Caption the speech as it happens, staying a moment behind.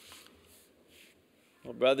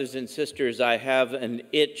Well, brothers and sisters, I have an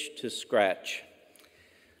itch to scratch.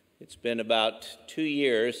 It's been about 2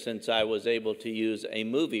 years since I was able to use a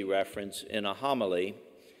movie reference in a homily,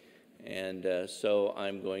 and so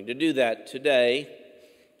I'm going to do that today.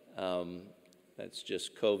 That's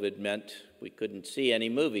just COVID meant we couldn't see any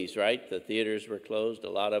movies, right? The theaters were closed. A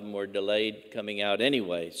lot of them were delayed coming out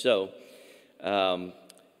anyway. So,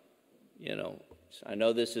 I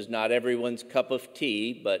know this is not everyone's cup of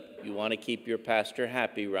tea, but you want to keep your pastor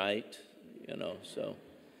happy, right? So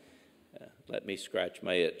let me scratch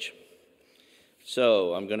my itch.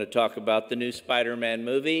 So I'm going to talk about the new Spider-Man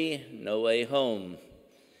movie, No Way Home.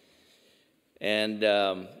 And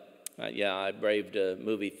I braved a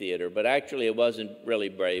movie theater, but actually it wasn't really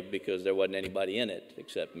brave because there wasn't anybody in it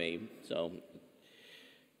except me. So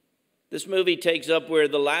this movie takes up where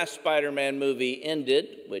the last Spider-Man movie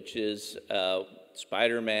ended, which is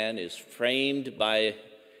Spider-Man is framed by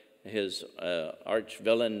his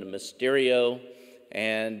arch-villain Mysterio,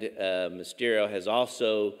 and Mysterio has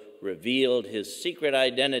also revealed his secret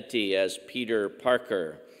identity as Peter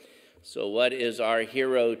Parker. So what is our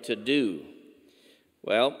hero to do?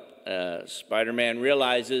 Well, Spider-Man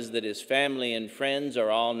realizes that his family and friends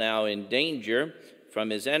are all now in danger from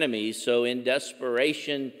his enemies, so in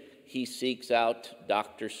desperation, he seeks out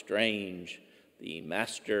Dr. Strange, the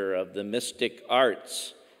master of the mystic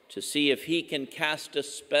arts, to see if he can cast a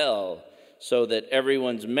spell so that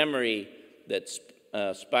everyone's memory that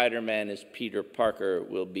Spider-Man is Peter Parker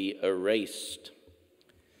will be erased.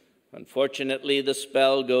 Unfortunately, the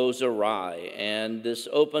spell goes awry, and this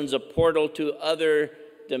opens a portal to other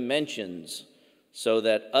dimensions so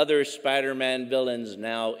that other Spider-Man villains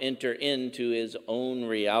now enter into his own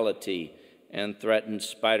reality and threaten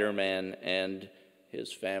Spider-Man and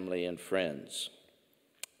his family and friends.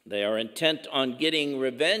 They are intent on getting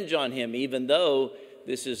revenge on him, even though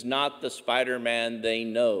this is not the Spider-Man they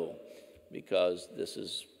know, because this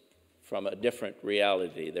is from a different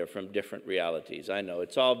reality. They're from different realities. I know,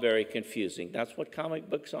 it's all very confusing. That's what comic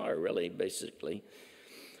books are, really, basically.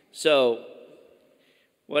 So,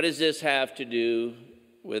 what does this have to do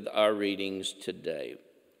with our readings today?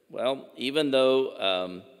 Well, even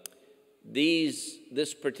though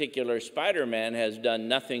this particular Spider-Man has done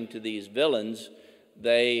nothing to these villains,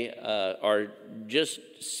 they are just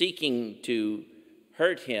seeking to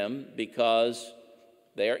hurt him because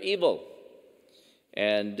they are evil.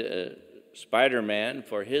 And Spider-Man,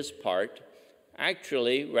 for his part,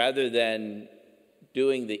 actually, rather than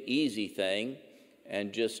doing the easy thing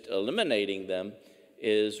and just eliminating them,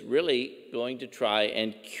 is really going to try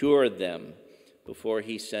and cure them before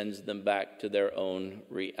he sends them back to their own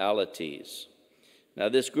realities. Now,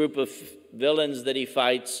 this group of villains that he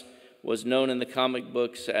fights was known in the comic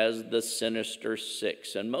books as the Sinister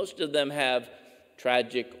Six, and most of them have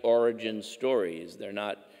tragic origin stories. They're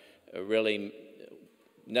not really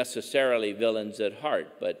necessarily villains at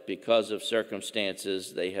heart, but because of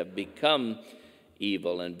circumstances, they have become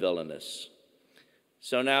evil and villainous.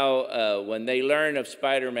 So now, when they learn of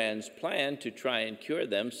Spider-Man's plan to try and cure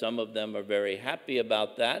them, some of them are very happy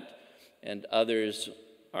about that, and others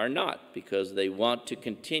are not, because they want to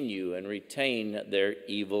continue and retain their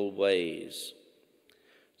evil ways.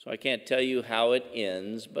 So I can't tell you how it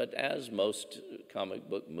ends, but as most comic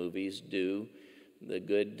book movies do, the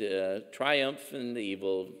good triumph and the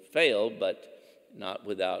evil fail, but not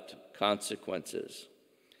without consequences.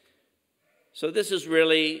 So this is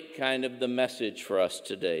really kind of the message for us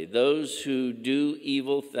today. Those who do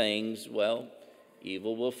evil things, well,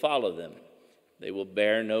 evil will follow them. They will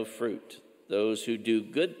bear no fruit. Those who do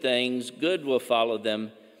good things, good will follow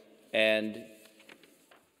them, and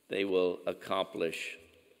they will accomplish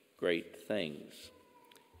great things.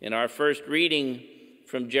 In our first reading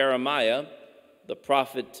from Jeremiah, the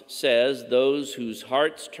prophet says, "Those whose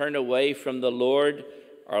hearts turn away from the Lord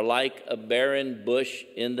are like a barren bush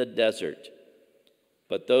in the desert.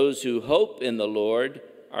 But those who hope in the Lord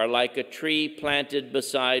are like a tree planted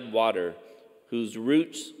beside water, whose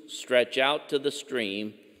roots stretch out to the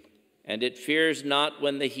stream, and it fears not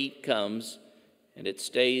when the heat comes, and it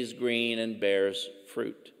stays green and bears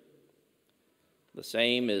fruit." The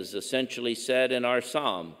same is essentially said in our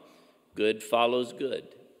psalm: good follows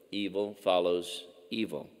good, evil follows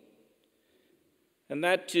evil. And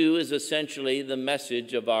that too is essentially the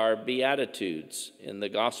message of our Beatitudes in the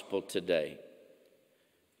gospel today.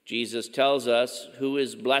 Jesus tells us who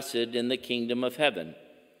is blessed in the kingdom of heaven,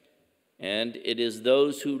 and it is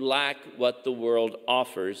those who lack what the world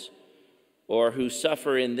offers, or who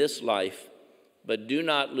suffer in this life, but do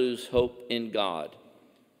not lose hope in God,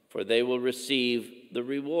 for they will receive the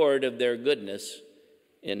reward of their goodness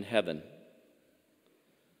in heaven.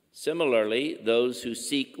 Similarly, those who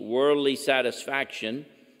seek worldly satisfaction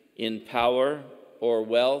in power or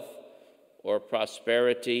wealth or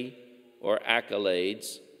prosperity or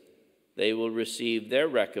accolades, they will receive their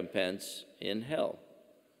recompense in hell.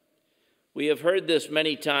 We have heard this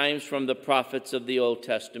many times from the prophets of the Old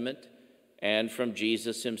Testament and from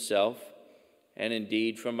Jesus himself, and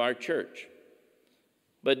indeed from our church.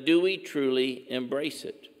 But do we truly embrace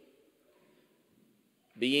it?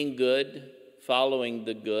 Being good, following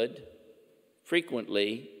the good,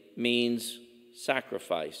 frequently means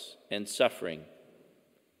sacrifice and suffering,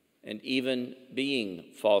 and even being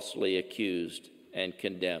falsely accused and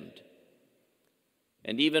condemned.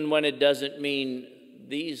 And even when it doesn't mean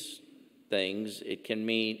these things,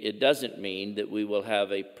 it doesn't mean that we will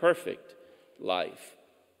have a perfect life,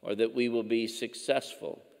 or that we will be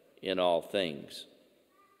successful in all things,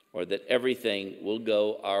 or that everything will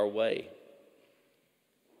go our way.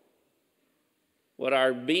 What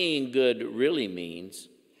our being good really means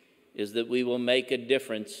is that we will make a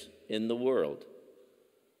difference in the world.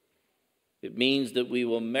 It means that we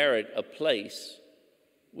will merit a place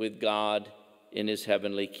with God in his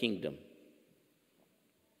heavenly kingdom.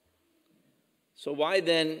 So why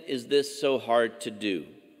then is this so hard to do?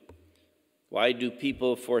 Why do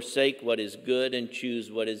people forsake what is good and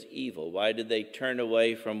choose what is evil? Why do they turn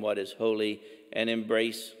away from what is holy and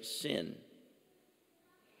embrace sin?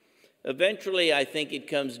 Eventually, I think it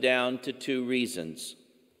comes down to two reasons.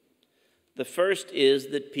 The first is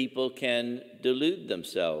that people can delude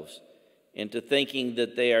themselves into thinking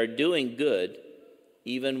that they are doing good,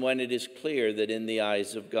 even when it is clear that in the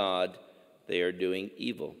eyes of God they are doing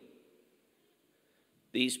evil.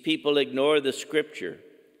 These people ignore the Scripture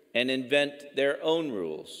and invent their own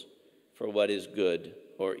rules for what is good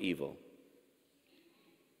or evil.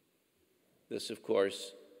 This, of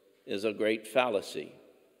course, is a great fallacy.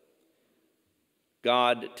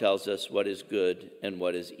 God tells us what is good and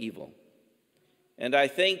what is evil. And I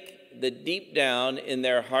think that deep down in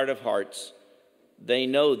their heart of hearts, they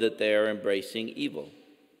know that they are embracing evil.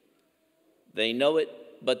 They know it,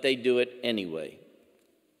 but they do it anyway,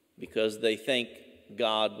 because they think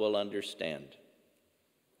God will understand.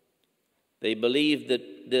 They believe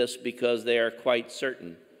this because they are quite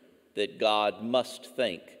certain that God must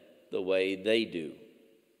think the way they do.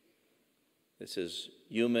 This is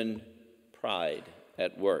human pride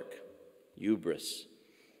at work, hubris,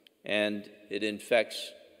 and it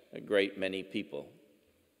infects a great many people.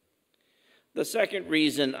 The second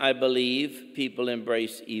reason I believe people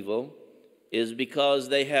embrace evil is because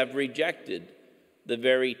they have rejected the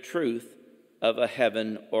very truth of a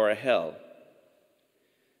heaven or a hell.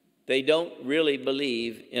 They don't really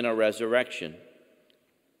believe in a resurrection,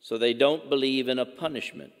 so they don't believe in a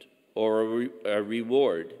punishment or a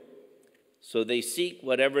reward. So they seek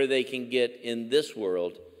whatever they can get in this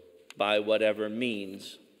world by whatever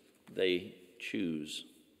means they choose.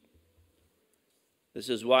 This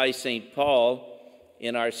is why St. Paul,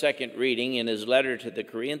 in our second reading in his letter to the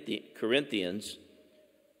Corinthians,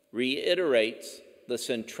 reiterates the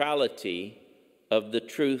centrality of the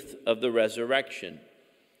truth of the resurrection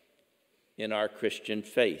in our Christian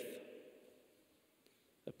faith.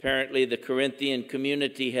 Apparently, the Corinthian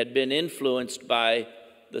community had been influenced by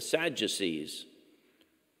the Sadducees,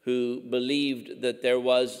 who believed that there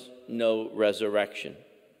was no resurrection.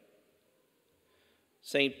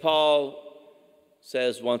 St. Paul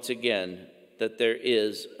says once again that there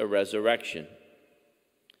is a resurrection.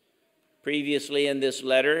 Previously in this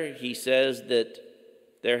letter, he says that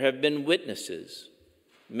there have been witnesses,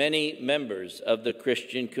 many members of the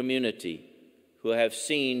Christian community, who have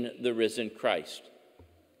seen the risen Christ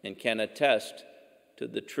and can attest to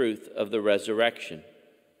the truth of the resurrection.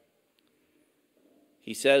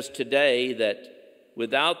 He says today that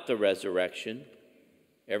without the resurrection,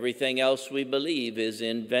 everything else we believe is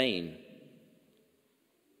in vain.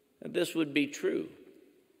 And this would be true.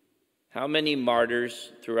 How many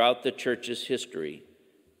martyrs throughout the church's history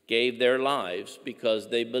gave their lives because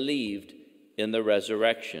they believed in the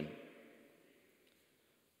resurrection?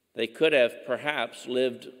 They could have perhaps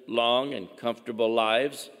lived long and comfortable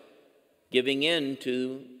lives, giving in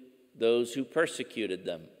to those who persecuted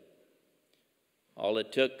them. All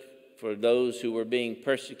it took for those who were being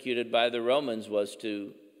persecuted by the Romans was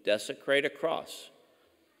to desecrate a cross,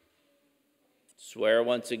 swear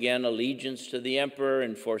once again allegiance to the emperor,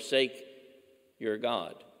 and forsake your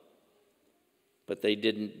God. But they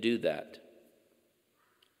didn't do that.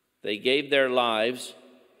 They gave their lives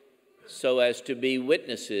so as to be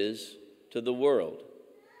witnesses to the world,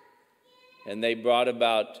 and they brought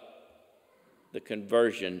about the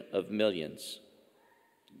conversion of millions.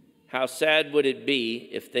 How sad would it be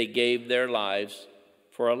if they gave their lives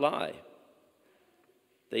for a lie.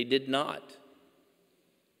 They did not.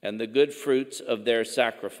 And the good fruits of their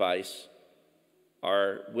sacrifice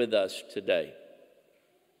are with us today.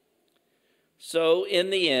 So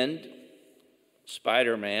in the end,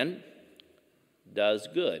 Spider-Man does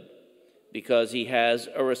good because he has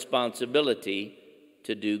a responsibility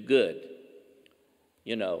to do good.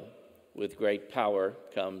 You know, with great power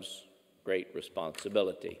comes great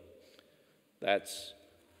responsibility. That's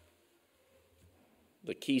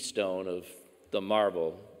the keystone of the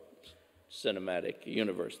Marvel cinematic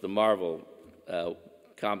universe, the Marvel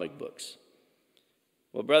comic books.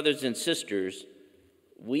 Well, brothers and sisters,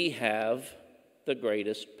 we have the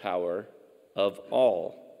greatest power of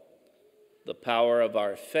all, the power of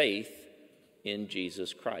our faith in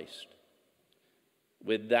Jesus Christ.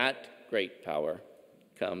 With that great power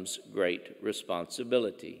comes great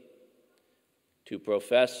responsibility to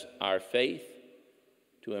profess our faith,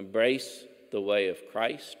 to embrace the way of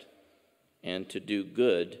Christ, and to do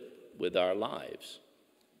good with our lives.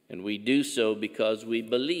 And we do so because we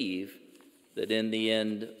believe that in the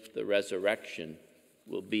end, the resurrection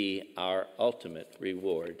will be our ultimate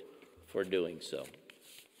reward for doing so.